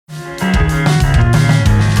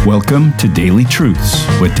Welcome to Daily Truths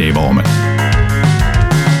with Dave Allman. Hi,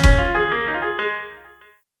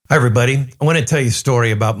 everybody. I want to tell you a story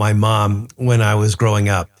about my mom when I was growing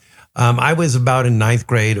up. I was about in ninth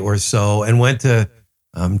grade or so and went to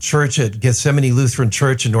church at Gethsemane Lutheran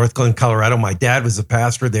Church in North Glen, Colorado. My dad was the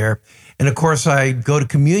pastor there. And of course, I'd go to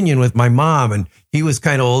communion with my mom, and he was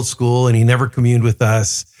kind of old school and he never communed with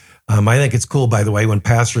us. I think it's cool, by the way, when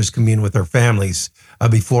pastors commune with their families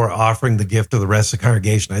before offering the gift to the rest of the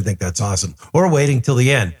congregation. I think that's awesome. Or waiting till the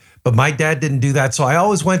end. But my dad didn't do that. So I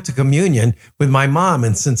always went to communion with my mom.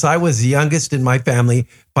 And since I was the youngest in my family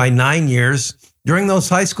by 9 years, during those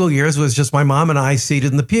high school years, it was just my mom and I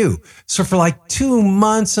seated in the pew. So for like 2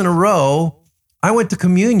 months in a row, I went to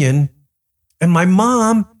communion and my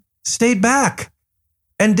mom stayed back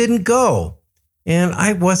and didn't go. And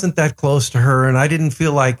I wasn't that close to her. And I didn't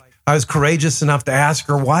feel like I was courageous enough to ask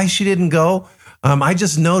her why she didn't go. I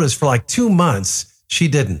just noticed for like 2 months, she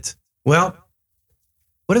didn't. Well,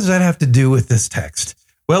 what does that have to do with this text?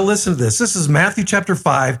 Well, listen to this. This is Matthew chapter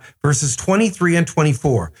 5, verses 23 and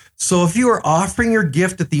 24. So if you are offering your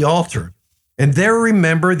gift at the altar and there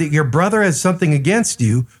remember that your brother has something against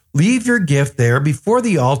you, leave your gift there before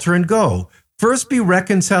the altar and go. First be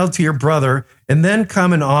reconciled to your brother and then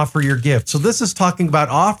come and offer your gift. So this is talking about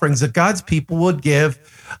offerings that God's people would give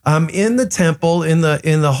in the temple, in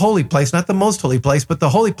the holy place, not the most holy place, but the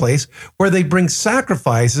holy place, where they bring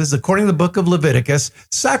sacrifices, according to the book of Leviticus,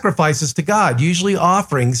 sacrifices to God, usually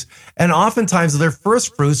offerings, and oftentimes their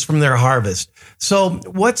first fruits from their harvest. So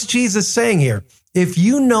what's Jesus saying here? If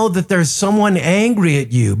you know that there's someone angry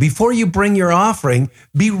at you, before you bring your offering,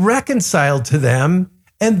 be reconciled to them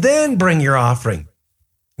and then bring your offering.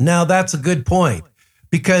 Now, that's a good point,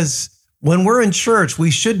 because when we're in church,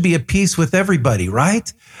 we should be at peace with everybody,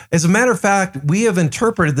 right? As a matter of fact, we have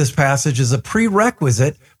interpreted this passage as a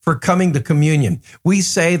prerequisite for coming to communion. We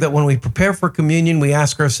say that when we prepare for communion, we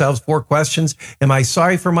ask ourselves 4 questions. Am I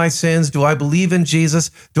sorry for my sins? Do I believe in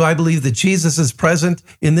Jesus? Do I believe that Jesus is present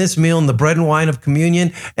in this meal, in the bread and wine of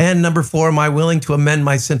communion? And number 4, am I willing to amend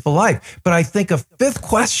my sinful life? But I think a 5th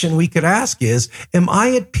question we could ask is, am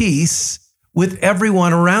I at peace with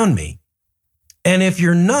everyone around me? And if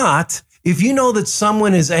you're not, if you know that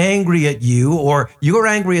someone is angry at you or you're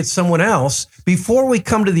angry at someone else, before we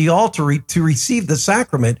come to the altar to receive the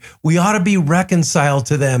sacrament, we ought to be reconciled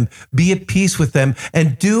to them, be at peace with them,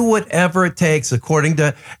 and do whatever it takes, according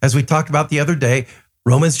to, as we talked about the other day,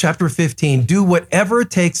 Romans chapter 15, do whatever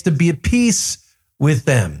it takes to be at peace with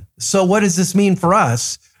them. So what does this mean for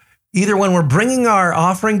us? Either when we're bringing our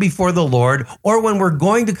offering before the Lord or when we're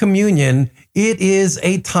going to communion, it is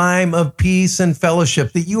a time of peace and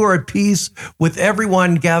fellowship, that you are at peace with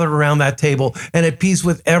everyone gathered around that table and at peace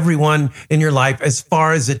with everyone in your life as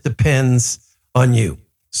far as it depends on you.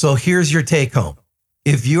 So here's your take home.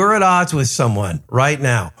 If you're at odds with someone right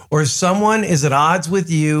now, or someone is at odds with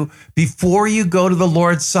you before you go to the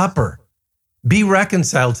Lord's Supper, be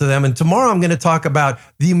reconciled to them. And tomorrow I'm going to talk about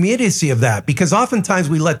the immediacy of that, because oftentimes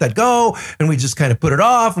we let that go and we just kind of put it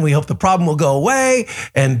off and we hope the problem will go away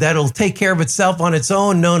and that'll take care of itself on its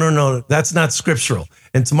own. No. That's not scriptural.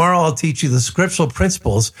 And tomorrow I'll teach you the scriptural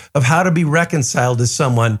principles of how to be reconciled to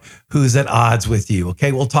someone who's at odds with you.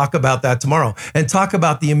 Okay, we'll talk about that tomorrow and talk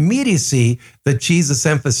about the immediacy that Jesus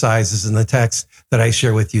emphasizes in the text that I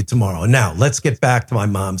share with you tomorrow. Now, let's get back to my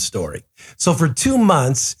mom's story. So for 2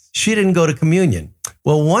 months, she didn't go to communion.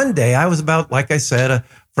 Well, one day, I was about, like I said, a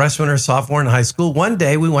freshman or sophomore in high school. One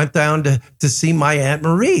day we went down to see my Aunt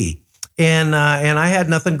Marie. And I had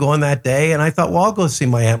nothing going that day. And I thought, well, I'll go see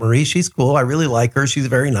my Aunt Marie. She's cool. I really like her. She's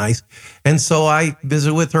very nice. And so I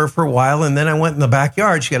visited with her for a while. And then I went in the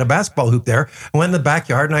backyard. She had a basketball hoop there. I went in the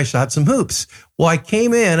backyard and I shot some hoops. Well, I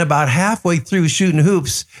came in about halfway through shooting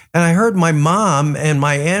hoops and I heard my mom and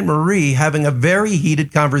my Aunt Marie having a very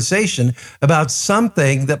heated conversation about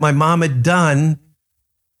something that my mom had done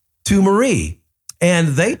to Marie. And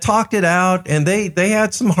they talked it out and they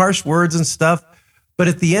had some harsh words and stuff. But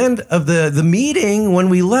at the end of the meeting, when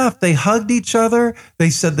we left, they hugged each other. They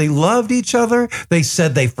said they loved each other. They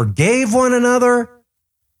said they forgave one another.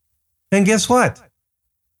 And guess what?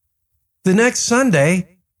 The next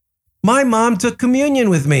Sunday, my mom took communion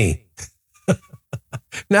with me.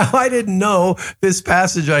 Now, I didn't know this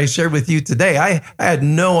passage I shared with you today. I had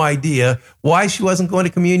no idea why she wasn't going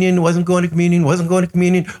to communion. All of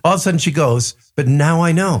a sudden she goes, but now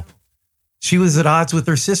I know. She was at odds with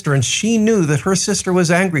her sister, and she knew that her sister was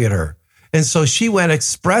angry at her. And so she went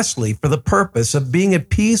expressly for the purpose of being at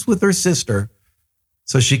peace with her sister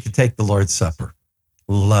so she could take the Lord's Supper.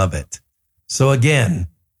 Love it. So again,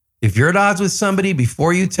 if you're at odds with somebody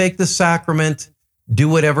before you take the sacrament, Do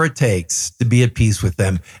whatever it takes to be at peace with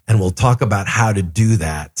them. And we'll talk about how to do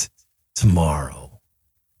that tomorrow.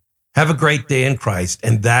 Have a great day in Christ.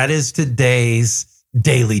 And that is today's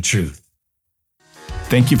Daily Truth.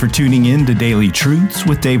 Thank you for tuning in to Daily Truths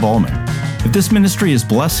with Dave Ahlman. If this ministry is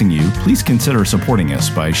blessing you, please consider supporting us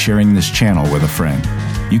by sharing this channel with a friend.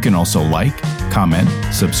 You can also like, comment,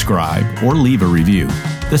 subscribe, or leave a review.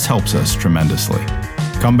 This helps us tremendously.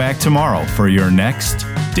 Come back tomorrow for your next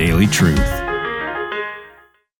Daily Truth.